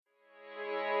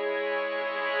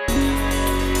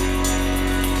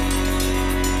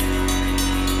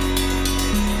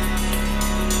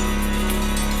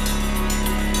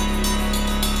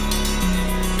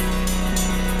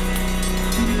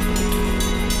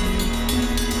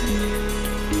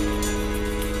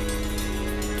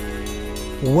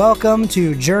Welcome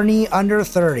to Journey Under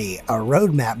 30, a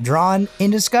roadmap drawn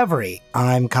in discovery.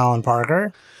 I'm Colin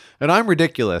Parker. And I'm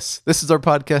Ridiculous. This is our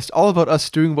podcast all about us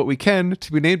doing what we can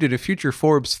to be named in a future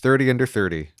Forbes 30 Under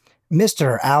 30.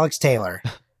 Mr. Alex Taylor.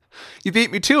 You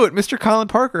beat me to it, Mr. Colin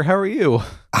Parker. How are you?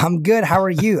 I'm good. How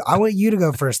are you? I want you to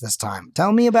go first this time.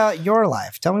 Tell me about your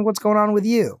life. Tell me what's going on with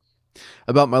you.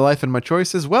 About my life and my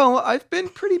choices? Well, I've been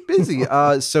pretty busy.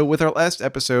 So with our last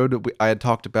episode, I had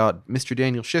talked about Mr.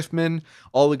 Daniel Schiffman,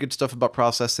 all the good stuff about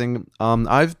processing.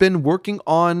 I've been working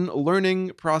on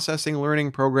learning processing,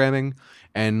 learning programming,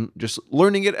 and just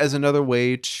learning it as another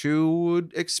way to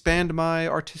expand my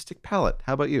artistic palette.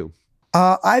 How about you?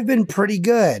 I've been pretty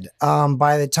good.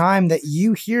 By the time that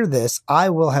you hear this, I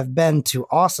will have been to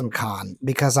AwesomeCon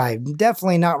because I'm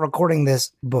definitely not recording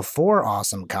this before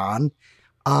AwesomeCon.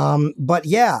 But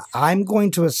yeah, I'm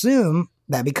going to assume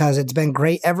that because it's been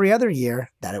great every other year,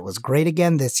 that it was great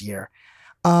again this year.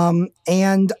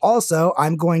 And also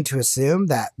I'm going to assume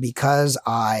that because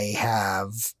I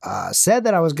have, said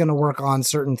that I was going to work on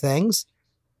certain things,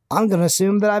 I'm going to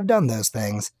assume that I've done those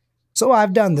things. So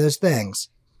I've done those things.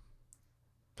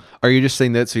 Are you just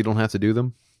saying that so you don't have to do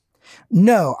them?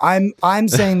 No, I'm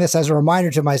saying this as a reminder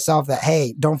to myself that,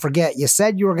 hey, don't forget, you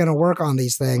said you were going to work on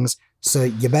these things, so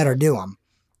you better do them.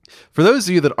 For those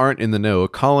of you that aren't in the know,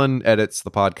 Colin edits the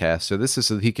podcast. So this is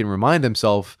so that he can remind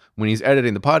himself when he's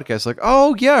editing the podcast, like,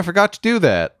 oh, yeah, I forgot to do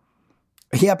that.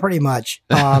 Yeah, pretty much.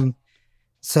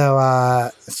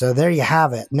 So there you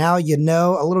have it. Now you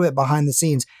know a little bit behind the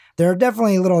scenes. There are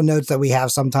definitely little notes that we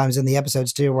have sometimes in the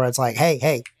episodes too, where it's like,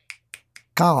 hey,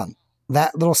 Colin,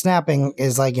 that little snapping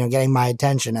is like, getting my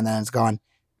attention. And then it's going,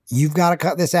 you've got to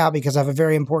cut this out because I have a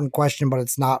very important question, but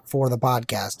it's not for the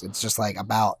podcast. It's just like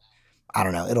about, I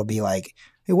don't know. It'll be like,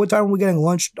 hey, what time are we getting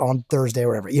lunch on Thursday or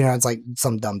whatever? It's like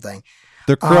some dumb thing.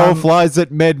 The crow flies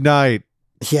at midnight.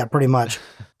 Yeah, pretty much.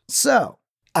 So,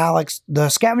 Alex, the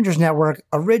Scavengers Network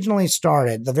originally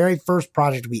started, the very first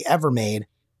project we ever made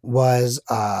was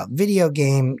video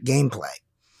game gameplay,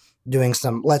 doing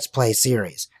some Let's Play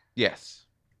series. Yes.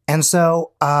 And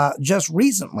so just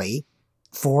recently,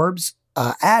 Forbes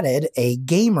added a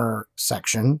gamer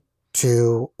section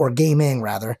gaming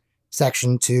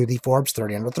section to the Forbes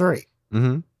 30 Under 30.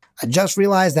 Mm-hmm. I just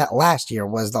realized that last year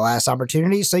was the last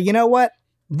opportunity. So you know what?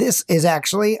 This is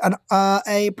actually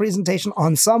a presentation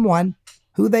on someone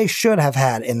who they should have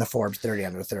had in the Forbes 30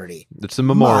 Under 30. It's a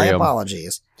memoriam. My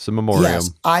apologies. It's a memoriam. Yes,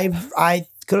 I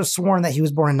could have sworn that he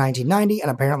was born in 1990,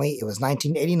 and apparently it was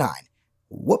 1989.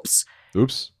 Whoops.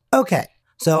 Oops. Okay,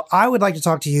 so I would like to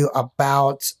talk to you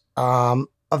about a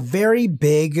very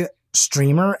big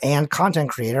streamer and content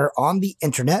creator on the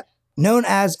internet known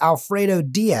as Alfredo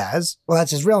Diaz. Well,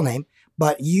 that's his real name,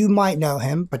 but you might know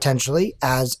him potentially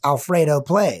as Alfredo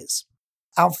Plays.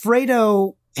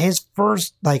 Alfredo, his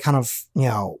first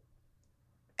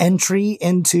entry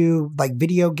into like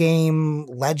video game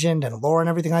legend and lore and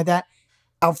everything like that.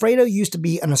 Alfredo used to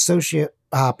be an associate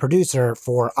producer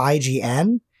for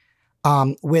IGN,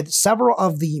 with several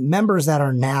of the members that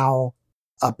are now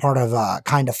a part of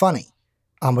Kinda Funny,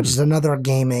 which is another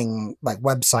gaming like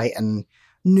website and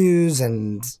news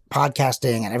and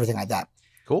podcasting and everything like that.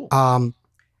 Cool.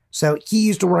 So he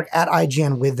used to work at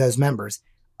IGN with those members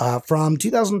from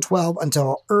 2012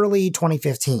 until early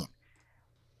 2015.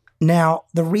 Now,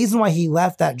 the reason why he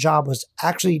left that job was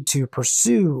actually to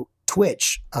pursue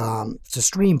Twitch to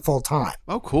stream full time.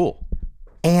 Oh, cool.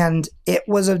 And it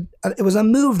was a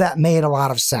move that made a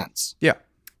lot of sense. Yeah.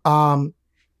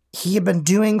 He had been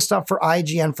doing stuff for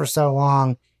IGN for so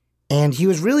long, and he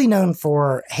was really known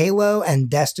for Halo and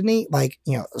Destiny,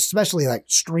 especially like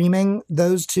streaming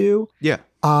those two. Yeah.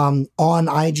 On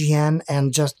IGN,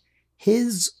 and just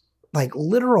his like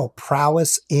literal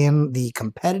prowess in the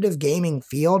competitive gaming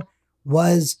field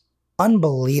was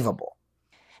unbelievable.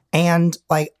 And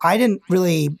like, I didn't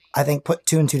really, I think, put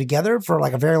two and two together for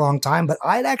like a very long time, but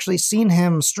I'd actually seen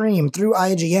him stream through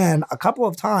IGN a couple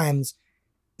of times,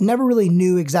 never really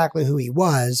knew exactly who he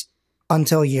was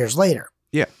until years later.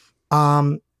 Yeah.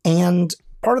 And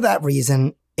part of that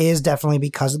reason is definitely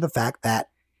because of the fact that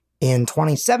in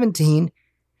 2017,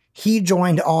 he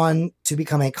joined on to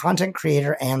become a content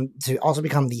creator and to also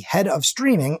become the head of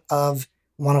streaming of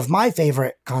one of my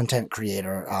favorite content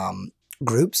creator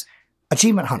groups,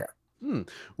 Achievement Hunter.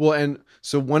 Well, and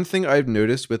so one thing I've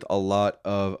noticed with a lot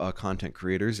of content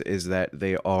creators is that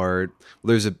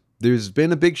there's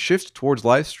been a big shift towards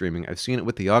live streaming. I've seen it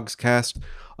with the Yogscast.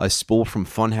 A Spool from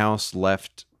Funhouse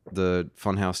left the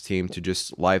Funhouse team to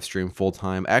just live stream full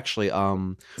time. Actually,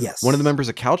 yes, one of the members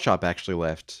of Calchop actually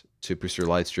left to pursue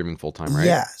live streaming full time,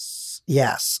 right?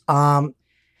 Yes.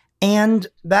 And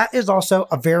that is also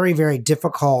a very, very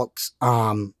difficult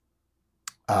line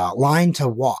to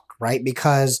walk, right?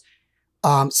 Because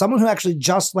someone who actually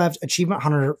just left Achievement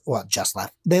Hunter, well, just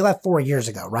left. They left 4 years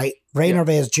ago, right? Ray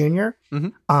Narvaez Jr.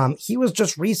 Mm-hmm. He was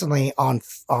just recently on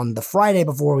the Friday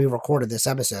before we recorded this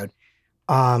episode.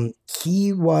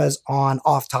 He was on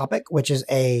Off Topic, which is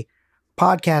a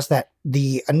podcast that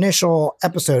the initial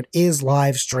episode is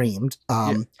live streamed.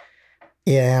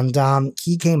 And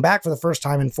he came back for the first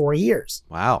time in 4 years.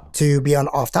 Wow. To be on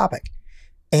Off Topic.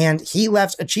 And he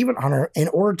left Achievement Hunter in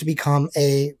order to become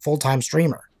a full-time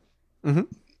streamer. Mm-hmm.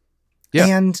 Yeah.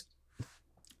 And,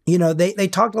 you know, they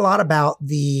talked a lot about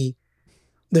the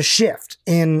shift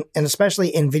and especially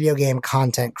in video game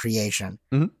content creation.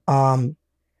 Mm-hmm.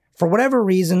 For whatever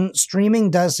reason,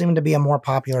 streaming does seem to be a more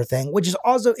popular thing, which is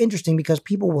also interesting because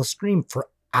people will stream for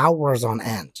hours on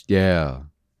end. Yeah.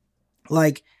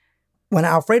 Like when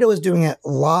Alfredo was doing it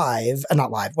live,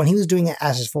 not live, when he was doing it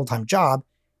as his full-time job,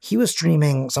 he was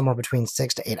streaming somewhere between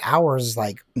 6 to 8 hours,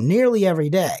 like nearly every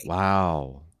day.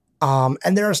 Wow.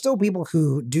 And there are still people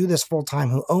who do this full time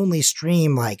who only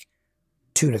stream like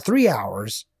 2 to 3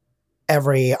 hours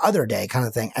every other day kind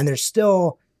of thing. And they're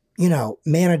still, you know,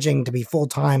 managing to be full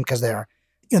time because they're,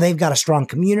 you know, they've got a strong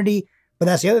community. But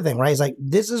that's the other thing, right? It's like,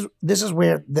 this is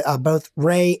where both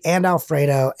Ray and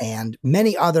Alfredo and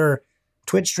many other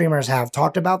Twitch streamers have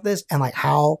talked about this and like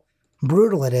how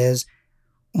brutal it is.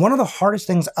 One of the hardest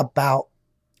things about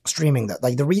streaming, though,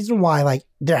 like the reason why, like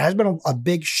there has been a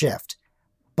big shift,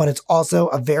 but it's also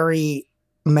a very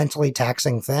mentally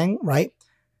taxing thing, right?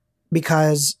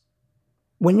 Because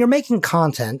when you're making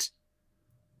content,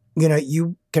 you know,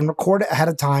 you can record it ahead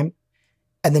of time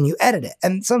and then you edit it.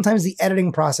 And sometimes the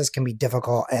editing process can be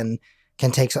difficult and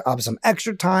can take up some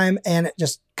extra time and it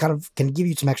just kind of can give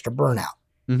you some extra burnout.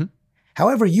 Mm-hmm.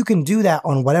 However, you can do that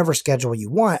on whatever schedule you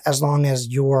want as long as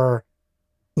your,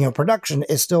 you know, production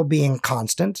is still being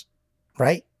constant,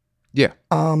 right? Yeah.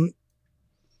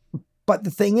 But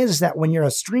the thing is that when you're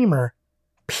a streamer,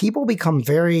 people become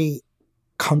very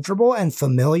comfortable and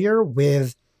familiar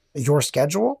with your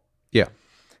schedule. Yeah.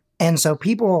 And so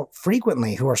people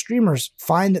frequently who are streamers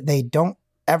find that they don't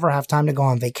ever have time to go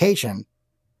on vacation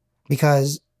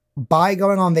because by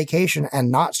going on vacation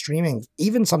and not streaming,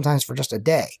 even sometimes for just a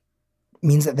day,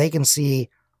 means that they can see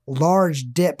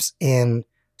large dips in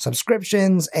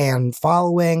subscriptions and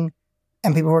following.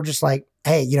 And people were just like,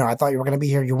 hey, you know, I thought you were going to be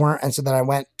here. You weren't. And so then I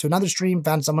went to another stream,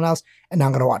 found someone else, and now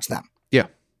I'm going to watch them. Yeah.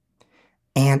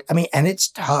 And I mean, and it's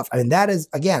tough. I mean, that is,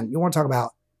 again, you want to talk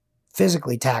about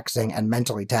physically taxing and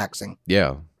mentally taxing.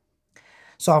 Yeah.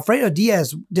 So Alfredo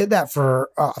Diaz did that for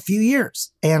a few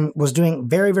years and was doing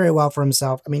very, very well for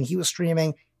himself. I mean, he was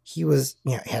streaming. He was,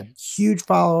 you know, he had huge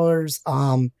followers,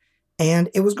 and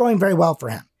it was going very well for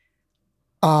him.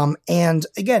 And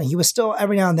again, he was still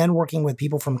every now and then working with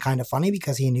people from Kind of Funny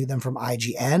because he knew them from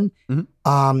IGN.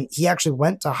 Mm-hmm. He actually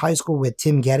went to high school with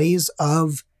Tim Geddes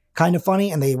of Kind of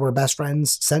Funny, and they were best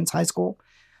friends since high school.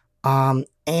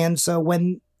 And so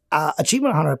when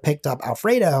Achievement Hunter picked up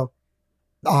Alfredo,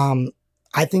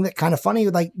 I think that Kind of Funny,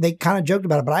 like they kind of joked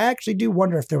about it, but I actually do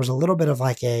wonder if there was a little bit of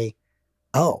like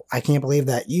oh, I can't believe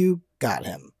that you got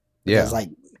him. Yeah. Because like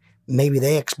maybe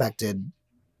they expected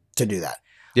to do that.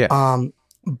 Yeah.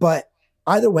 But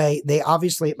either way, they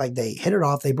obviously, like, they hit it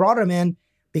off. They brought him in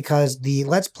because the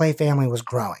Let's Play family was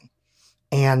growing.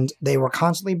 And they were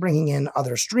constantly bringing in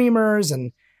other streamers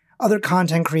and other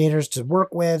content creators to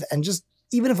work with. And just,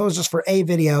 even if it was just for a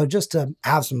video, just to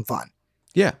have some fun.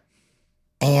 Yeah.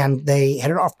 And they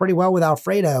hit it off pretty well with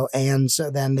Alfredo. And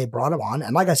so then they brought him on.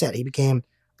 And like I said, he became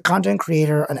a content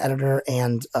creator, an editor,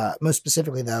 and most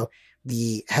specifically, though,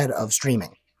 the head of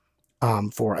streaming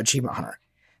for Achievement Hunter.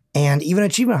 And even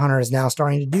Achievement Hunter is now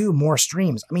starting to do more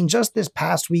streams. I mean, just this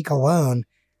past week alone,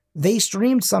 they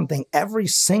streamed something every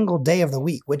single day of the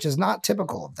week, which is not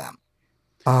typical of them.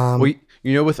 Well,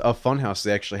 you know, with a Funhouse,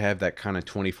 they actually have that kind of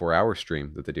 24-hour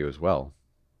stream that they do as well.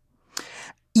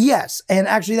 Yes, and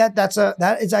actually,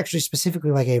 that is actually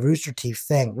specifically like a Rooster Teeth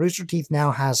thing. Rooster Teeth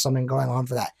now has something going on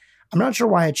for that. I'm not sure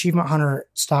why Achievement Hunter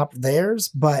stopped theirs,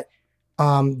 but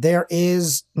there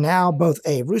is now both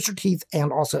a Rooster Teeth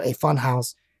and also a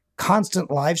Funhouse constant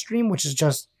live stream, which is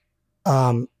just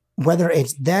whether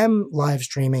it's them live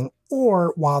streaming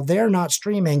or while they're not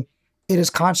streaming, it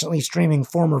is constantly streaming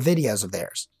former videos of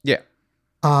theirs. Yeah.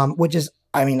 Which is,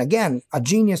 I mean, again, a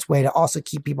genius way to also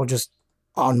keep people just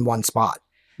on one spot.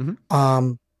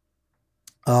 Mm-hmm.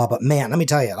 But man, let me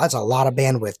tell you, that's a lot of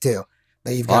bandwidth too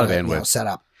that you've got to set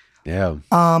up. Yeah.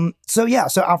 So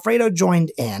Alfredo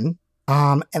joined in,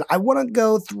 and I want to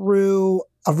go through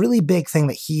a really big thing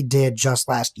that he did just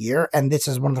last year, and this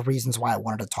is one of the reasons why I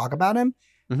wanted to talk about him.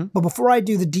 Mm-hmm. But before I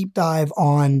do the deep dive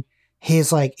on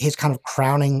his kind of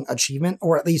crowning achievement,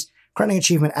 or at least crowning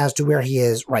achievement as to where he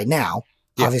is right now,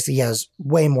 obviously he has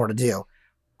way more to do.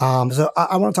 So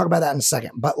I want to talk about that in a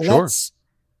second. But let's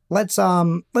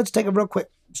take a real quick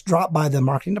drop by the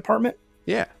marketing department.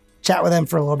 Yeah. Chat with them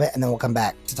for a little bit, and then we'll come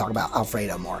back to talk about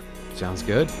Alfredo more. Sounds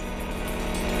good.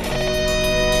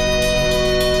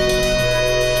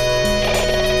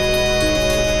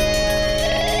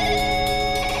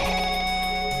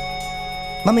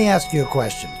 Let me ask you a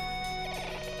question.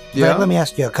 Yeah. Let me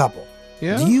ask you a couple.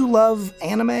 Yeah. Do you love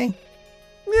anime? Yeah,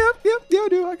 I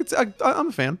do. I could say I'm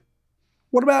a fan.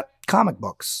 What about comic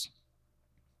books?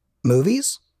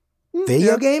 Movies?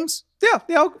 Video games?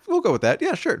 Yeah, we'll go with that.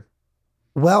 Yeah, sure.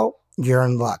 Well, you're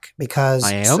in luck because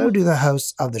I am? so do the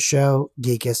hosts of the show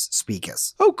Geekus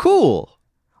Speakus. Oh, cool.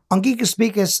 On Geekus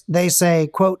Speakus, they say,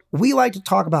 quote, "We like to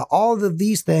talk about all of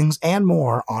these things and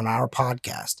more on our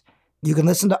podcast. You can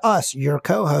listen to us, your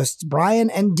co-hosts, Brian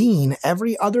and Dean,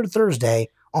 every other Thursday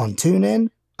on TuneIn,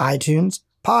 iTunes,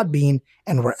 Podbean,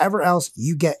 and wherever else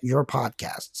you get your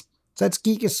podcasts." So that's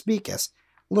Geekus Speakus,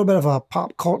 a little bit of a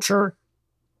pop culture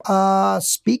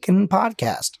speaking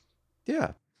podcast.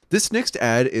 Yeah. This next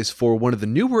ad is for one of the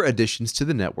newer additions to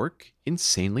the network,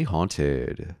 Insanely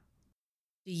Haunted.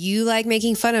 Do you like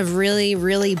making fun of really,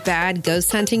 really bad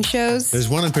ghost hunting shows? There's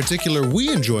one in particular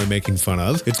we enjoy making fun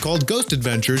of. It's called Ghost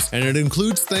Adventures, and it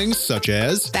includes things such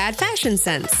as Bad fashion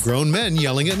sense, grown men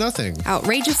yelling at nothing,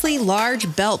 outrageously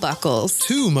large belt buckles,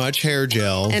 too much hair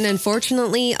gel, and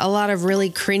unfortunately, a lot of really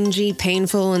cringy,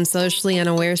 painful, and socially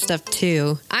unaware stuff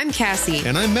too. I'm Cassie.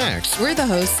 and I'm Max. We're the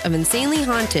hosts of Insanely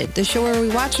Haunted, the show where we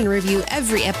watch and review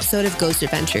every episode of Ghost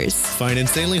Adventures. Find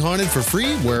Insanely Haunted for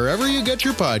free wherever you get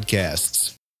your podcasts.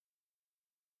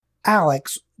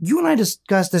 Alex, you and I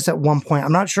discussed this at one point.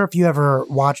 I'm not sure if you ever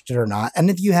watched it or not. And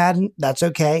if you hadn't, that's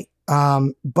okay.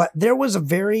 But there was a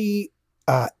very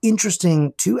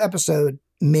interesting 2-episode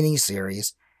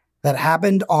miniseries that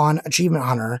happened on Achievement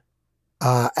Hunter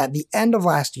at the end of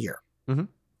last year. Mm-hmm.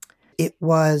 It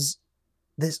was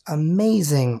this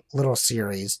amazing little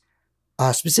series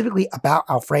specifically about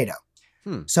Alfredo.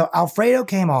 So Alfredo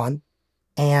came on,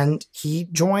 and he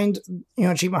joined,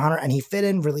 Achievement Hunter, and he fit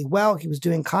in really well. He was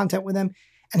doing content with them,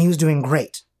 and he was doing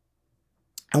great.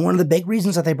 And one of the big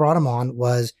reasons that they brought him on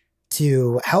was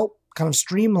to help kind of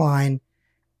streamline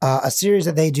a series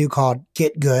that they do called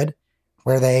Get Good,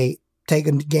 where they take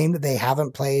a game that they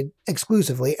haven't played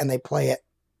exclusively and they play it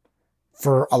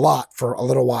for a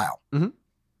little while. Mm-hmm.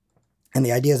 And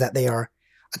the idea is that they are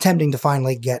attempting to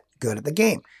finally get good at the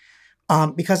game.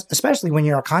 Because especially when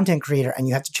you're a content creator and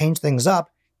you have to change things up,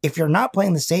 if you're not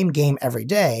playing the same game every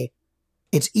day,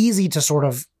 it's easy to sort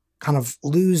of kind of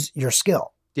lose your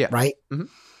skill. Yeah. Right. Mm-hmm.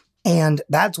 And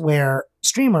that's where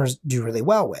streamers do really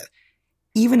well with.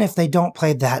 Even if they don't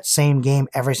play that same game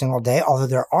every single day, although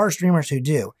there are streamers who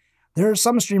do, there are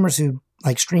some streamers who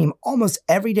stream almost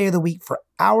every day of the week for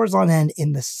hours on end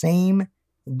in the same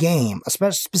game,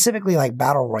 especially specifically like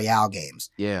battle royale games.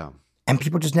 Yeah. And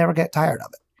people just never get tired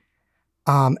of it.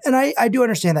 And I do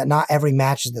understand that not every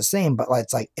match is the same, but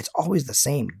it's always the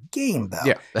same game though.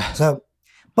 Yeah. So,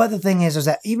 but the thing is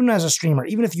that even as a streamer,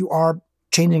 even if you are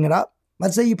changing it up,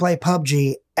 let's say you play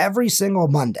PUBG every single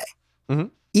Monday, mm-hmm.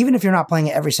 even if you're not playing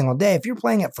it every single day, if you're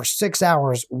playing it for 6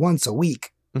 hours once a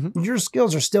week, mm-hmm. your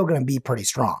skills are still going to be pretty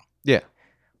strong. Yeah.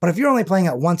 But if you're only playing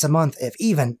it once a month, if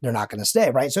even, they're not going to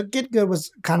stay, right? So Get Good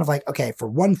was kind of like, okay, for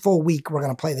one full week, we're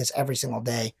going to play this every single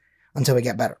day until we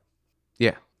get better.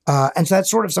 Yeah. And so that's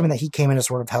sort of something that he came in to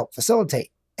sort of help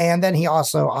facilitate. And then he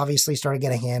also obviously started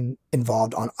getting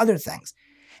involved on other things.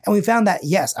 And we found that,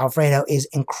 yes, Alfredo is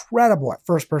incredible at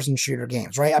first-person shooter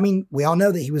games, right? I mean, we all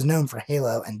know that he was known for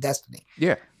Halo and Destiny.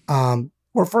 Yeah.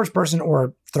 Or first-person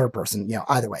or third-person,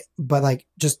 either way. But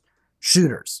just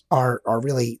shooters are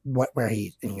really where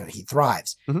he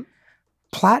thrives. Mm-hmm.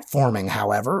 Platforming,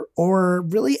 however, or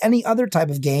really any other type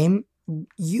of game,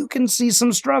 you can see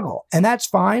some struggle, and that's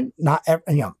fine.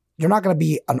 You're not going to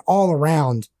be an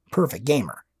all-around perfect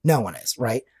gamer. No one is,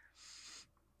 right?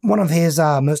 One of his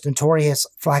most notorious,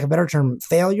 for lack of a better term,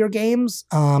 failure games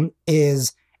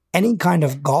is any kind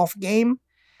of golf game,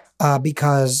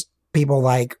 because people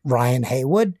like Ryan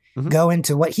Haywood mm-hmm. go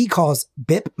into what he calls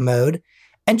BIP mode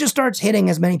and just starts hitting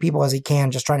as many people as he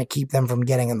can, just trying to keep them from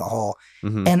getting in the hole.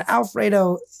 Mm-hmm. And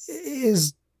Alfredo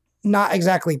is not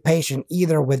exactly patient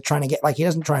either with trying to get, he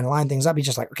doesn't try and line things up. He's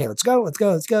just like, okay, let's go.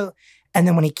 And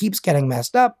then when he keeps getting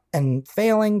messed up and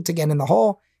failing to get in the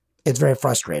hole, it's very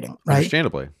frustrating, right?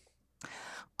 Understandably.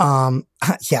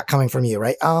 Yeah, coming from you,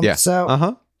 right? Yeah. So,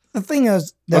 uh-huh. the thing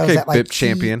is, though, Okay, is that like BIP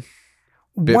champion.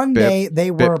 Bip, one bip, day they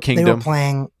were Kingdom.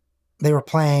 playing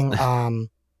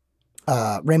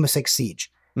Rainbow Six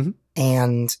Siege, Mhm.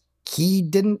 and he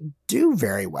didn't do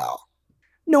very well.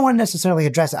 No one necessarily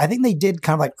addressed it. I think they did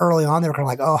kind of like early on. They were kind of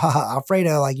like, "Oh, haha,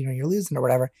 Alfredo, like you're losing or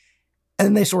whatever," and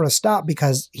then they sort of stopped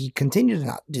because he continued to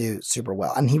not do super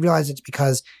well, and he realized it's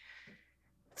because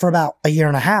for about a year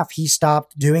and a half he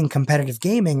stopped doing competitive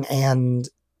gaming and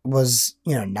was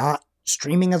not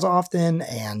streaming as often,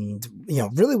 and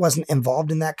really wasn't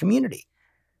involved in that community.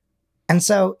 And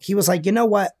so he was like, you know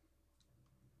what?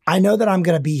 I know that I'm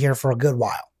going to be here for a good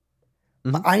while,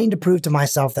 but I need to prove to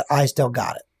myself that I still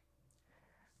got it.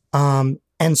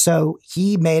 And so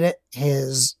he made it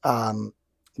his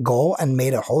goal and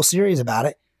made a whole series about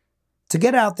it to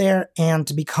get out there and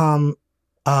to become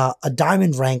a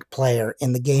diamond rank player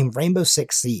in the game Rainbow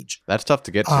Six Siege. That's tough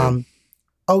to get to.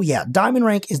 Oh yeah, diamond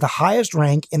rank is the highest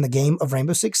rank in the game of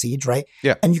Rainbow Six Siege, right?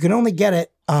 Yeah. And you can only get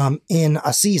it in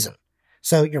a season.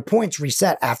 So your points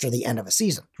reset after the end of a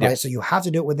season, right? Yeah. So you have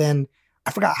to do it within,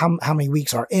 I forgot how many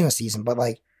weeks are in a season, but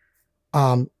like,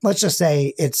 let's just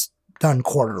say it's done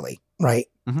quarterly, right?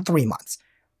 3 months.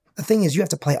 The thing is, you have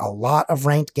to play a lot of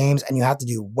ranked games and you have to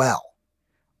do well.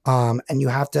 And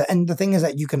the thing is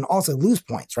that you can also lose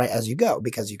points, right? As you go,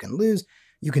 because you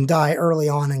can die early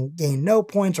on and gain no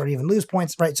points or even lose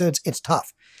points, right? So it's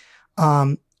tough.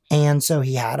 And so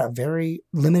he had a very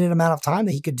limited amount of time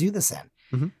that he could do this in.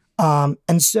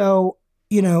 And so,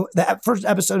 the first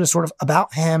episode is sort of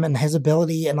about him and his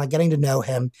ability and like getting to know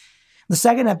him. The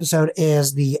second episode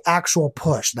is the actual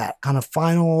push, that kind of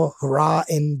final hurrah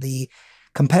in the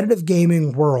competitive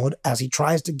gaming world as he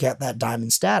tries to get that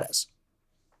diamond status.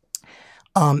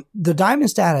 The diamond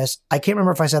status, I can't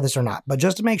remember if I said this or not, but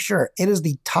just to make sure, it is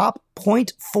the top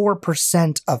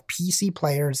 0.4% of PC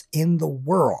players in the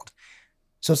world.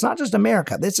 So it's not just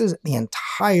America. This is the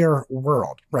entire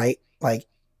world, right? Like,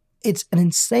 it's an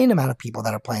insane amount of people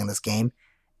that are playing this game,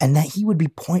 and that he would be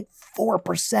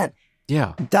 0.4%.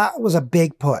 Yeah. That was a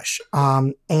big push.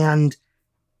 And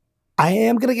I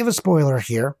am going to give a spoiler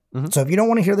here. So if you don't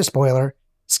want to hear the spoiler,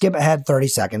 skip ahead 30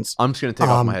 seconds. I'm just going to take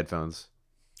off my headphones.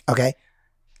 Okay.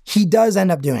 He does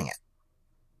end up doing it.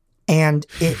 And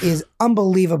it is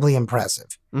unbelievably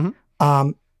impressive.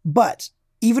 But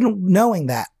even knowing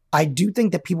that, I do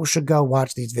think that people should go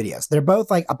watch these videos. They're both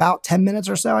like about 10 minutes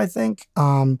or so, I think.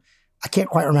 I can't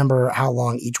quite remember how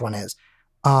long each one is.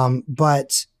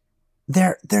 But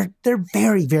they're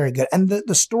very, very good. And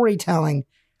the storytelling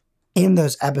in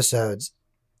those episodes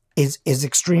is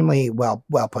extremely well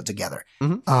put together.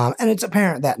 And it's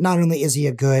apparent that not only is he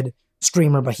a good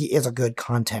streamer, but he is a good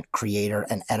content creator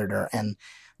and editor. And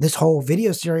this whole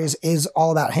video series is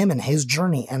all about him and his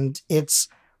journey. And it's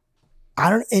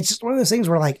just one of those things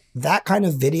where like that kind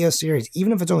of video series,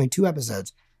 even if it's only 2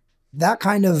 episodes, that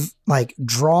kind of like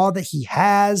draw that he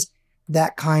has,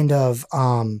 that kind of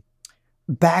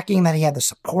backing that he had, the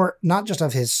support, not just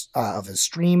of his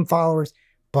stream followers,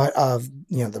 but of,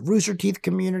 the Rooster Teeth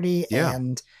community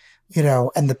and,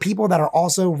 and the people that are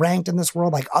also ranked in this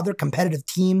world, like other competitive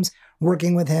teams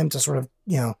working with him to sort of,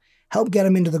 help get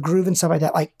him into the groove and stuff like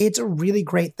that. Like, it's a really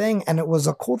great thing. And it was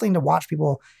a cool thing to watch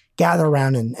people gather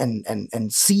around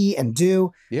and see and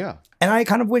do. Yeah. And I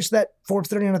kind of wish that Forbes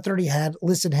 30 under 30 had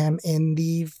listed him in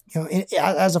the,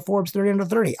 as a Forbes 30 under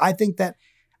 30. I think that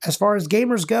as far as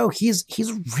gamers go, he's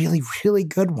a really, really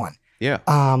good one. Yeah.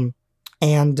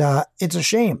 And it's a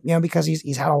shame, because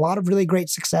he's had a lot of really great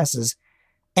successes.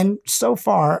 And so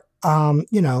far,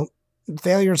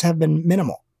 failures have been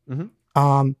minimal.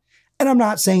 And I'm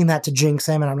not saying that to jinx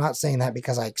him, and I'm not saying that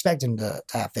because I expect him to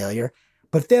have failure.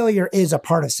 But failure is a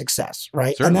part of success,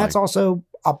 right? Certainly. And that's also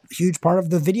a huge part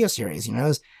of the video series,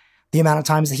 is the amount of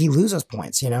times that he loses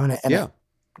points, and it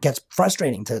gets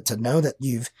frustrating to know that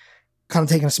you've kind of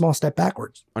taken a small step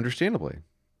backwards. Understandably.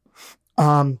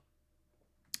 But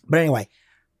anyway,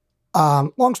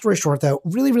 long story short, though,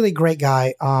 really, really great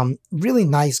guy, really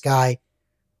nice guy,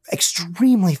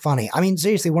 extremely funny. I mean,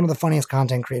 seriously, one of the funniest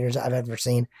content creators I've ever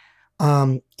seen.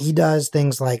 He does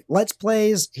things like Let's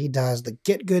Plays. He does the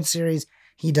Get Good series.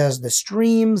 He does the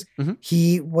streams.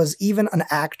 He was even an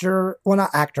actor. Well,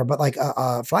 not actor, but like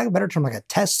for lack of a better term, like a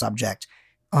test subject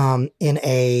in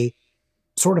a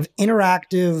sort of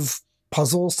interactive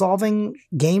puzzle solving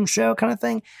game show kind of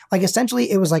thing. Like,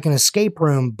 essentially, it was like an escape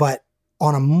room, but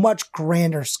on a much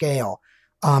grander scale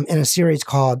in a series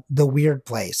called The Weird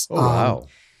Place. Oh, wow.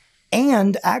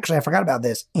 And actually, I forgot about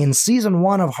this. In season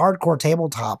 1 of Hardcore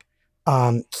Tabletop,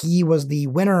 he was the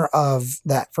winner of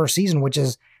that first season, which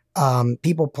is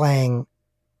people playing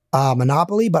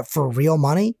Monopoly, but for real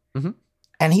money.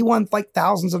 and he won like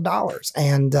thousands of dollars,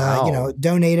 and Wow. you know,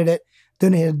 donated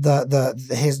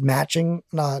his matching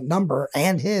number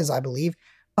and his, I believe,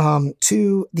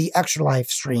 to the Extra Life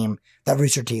stream that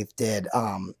Rooster Teeth did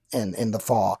in the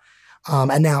fall.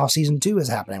 And now season 2 is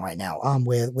happening right now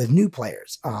with new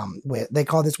players. They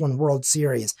call this one World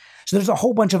Series. So there's a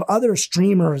whole bunch of other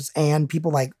streamers and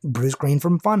people like Bruce Green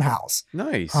from Funhouse,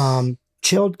 Nice.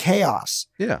 Chilled Chaos,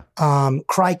 Yeah.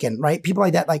 Kraken, right? People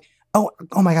like that. Like, oh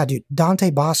my God, dude,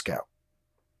 Dante Bosco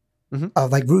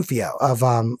of like Rufio of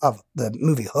the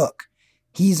movie Hook.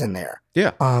 He's in there.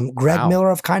 Yeah. Greg Wow. Miller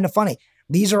of Kinda Funny.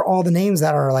 These are all the names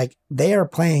that are like, they are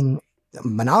playing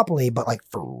Monopoly, but like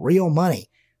for real money.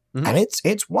 Mhm. And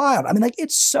it's wild. I mean, like,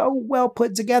 it's so well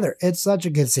put together. It's such a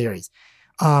good series.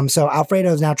 So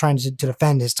Alfredo is now trying to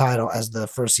defend his title as the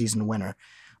first season winner.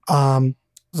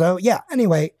 So yeah,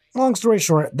 anyway, long story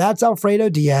short, that's Alfredo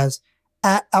Diaz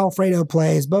at Alfredo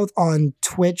Plays, both on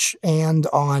Twitch and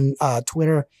on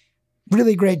Twitter.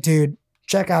 Really great dude.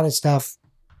 Check out his stuff.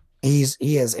 He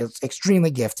is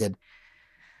extremely gifted.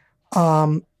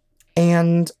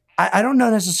 And I don't know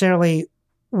necessarily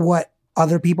what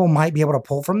other people might be able to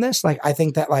pull from this. Like, I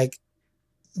think that like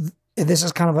this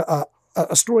is kind of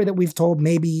a story that we've told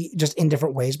maybe just in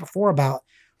different ways before about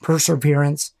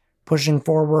perseverance, pushing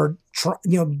forward,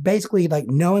 basically like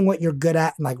knowing what you're good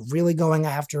at and like really going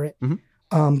after it.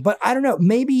 But I don't know,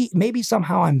 maybe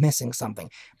somehow I'm missing something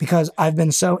because I've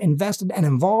been so invested and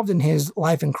involved in his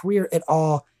life and career. It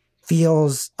all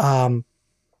feels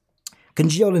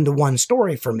congealed into one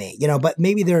story for me, but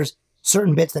maybe there's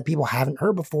certain bits that people haven't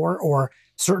heard before or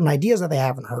certain ideas that they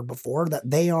haven't heard before that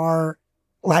they are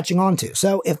latching onto.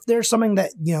 So if there's something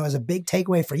that, is a big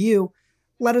takeaway for you,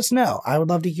 let us know. I would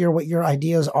love to hear what your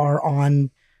ideas are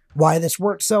on why this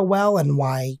worked so well and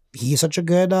why he's such a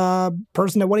good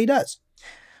person at what he does.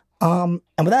 And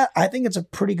with that, I think it's a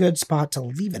pretty good spot to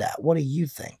leave it at. What do you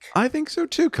think? I think so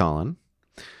too, Colin.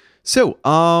 So,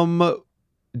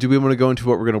 do we want to go into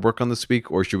what we're going to work on this week,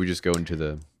 or should we just go into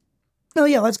the... No,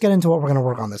 yeah, let's get into what we're going to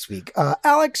work on this week.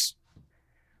 Alex,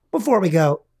 before we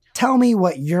go, tell me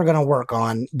what you're going to work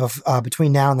on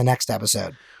between now and the next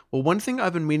episode. Well, one thing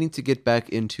I've been meaning to get back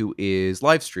into is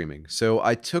live streaming. So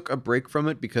I took a break from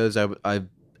it because I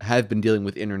have been dealing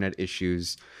with internet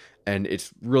issues, and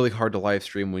it's really hard to live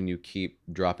stream when you keep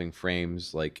dropping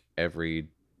frames like every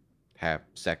half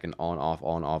second, on, off,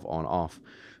 on, off, on, off.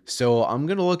 So I'm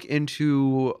going to look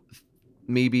into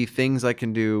maybe things I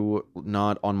can do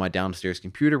not on my downstairs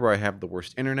computer where I have the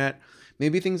worst internet.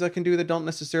 Maybe things I can do that don't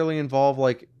necessarily involve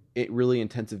like really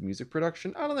intensive music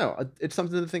production. I don't know. It's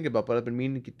something to think about, but I've been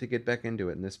meaning to get back into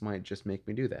it, and this might just make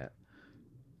me do that.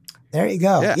 There you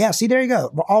go. Yeah. See, there you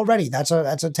go. Already, that's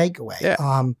a takeaway. Yeah.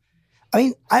 I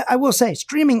mean, I will say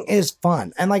streaming is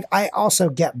fun. And like, I also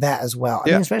get that as well.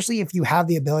 I mean, especially if you have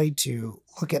the ability to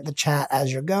look at the chat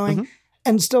as you're going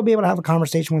and still be able to have a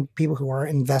conversation with people who are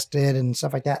invested and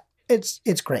stuff like that. It's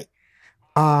great.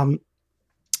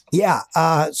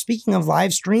 Speaking of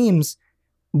live streams,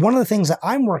 one of the things that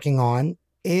I'm working on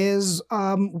is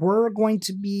we're going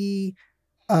to be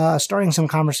starting some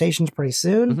conversations pretty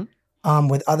soon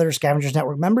with other Scavengers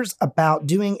Network members about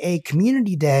doing a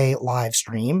community day live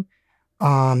stream.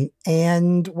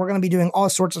 And we're going to be doing all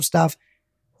sorts of stuff.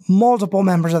 Multiple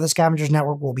members of the Scavengers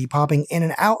Network will be popping in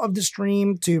and out of the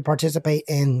stream to participate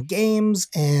in games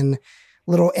and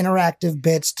little interactive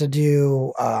bits to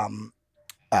do all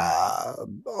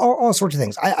sorts of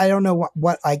things. I don't know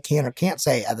what I can or can't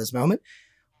say at this moment,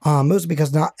 mostly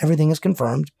because not everything is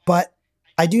confirmed. But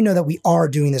I do know that we are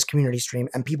doing this community stream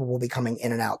and people will be coming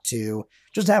in and out to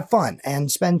just have fun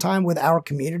and spend time with our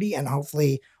community and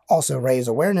hopefully also raise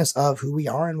awareness of who we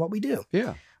are and what we do.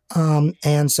 Yeah.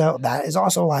 And so that is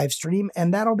also a live stream,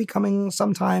 and that'll be coming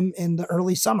sometime in the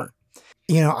early summer.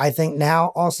 I think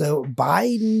now also by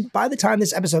the time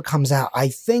this episode comes out, I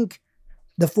think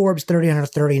the Forbes 30 Under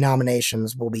 30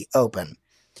 nominations will be open.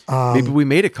 Maybe we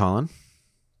made it, Colin.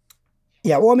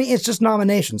 Yeah, well, I mean, it's just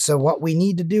nominations. So what we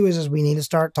need to do is we need to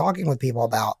start talking with people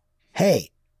about,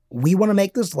 hey, we want to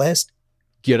make this list.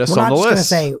 Get us on the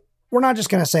list. We're not just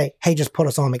going to say, hey, just put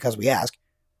us on because we ask.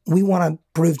 We want to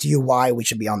prove to you why we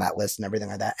should be on that list and everything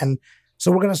like that. And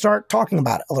so we're going to start talking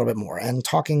about it a little bit more and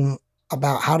talking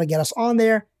about how to get us on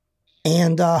there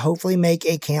and hopefully make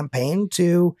a campaign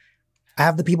to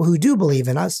have the people who do believe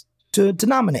in us to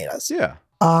nominate us. Yeah.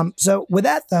 So with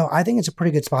that, though, I think it's a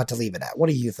pretty good spot to leave it at. What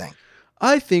do you think?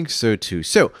 I think so too.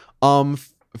 So,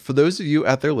 for those of you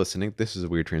out there listening, this is a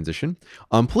weird transition.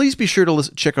 Please be sure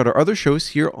to check out our other shows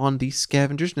here on the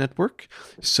Scavengers Network,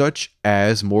 such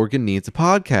as Morgan Needs a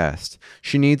Podcast.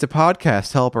 She needs a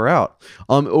podcast to help her out.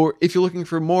 Or if you're looking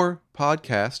for more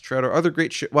podcast, check out our other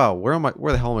great shit. Wow, where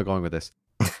the hell am I going with this?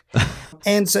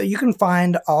 And so you can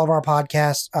find all of our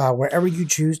podcasts wherever you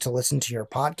choose to listen to your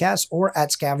podcasts or at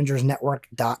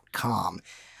scavengersnetwork.com.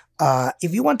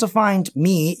 If you want to find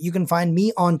me, you can find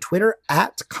me on Twitter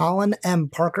at Colin M.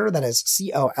 Parker. That is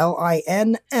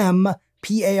ColinMParker.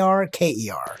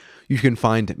 You can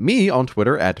find me on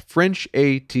Twitter at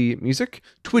FrenchATMusic,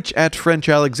 Twitch at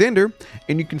FrenchAlexander,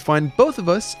 and you can find both of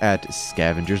us at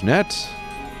ScavengersNet.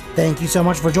 Thank you so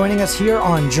much for joining us here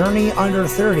on Journey Under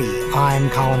 30. I'm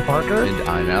Colin Parker. And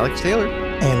I'm Alex Taylor.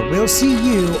 And we'll see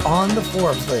you on the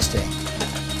Forbes listing.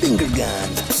 Finger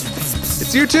guns.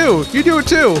 It's you too. You do it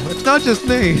too. It's not just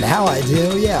me. Now I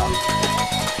do, yeah.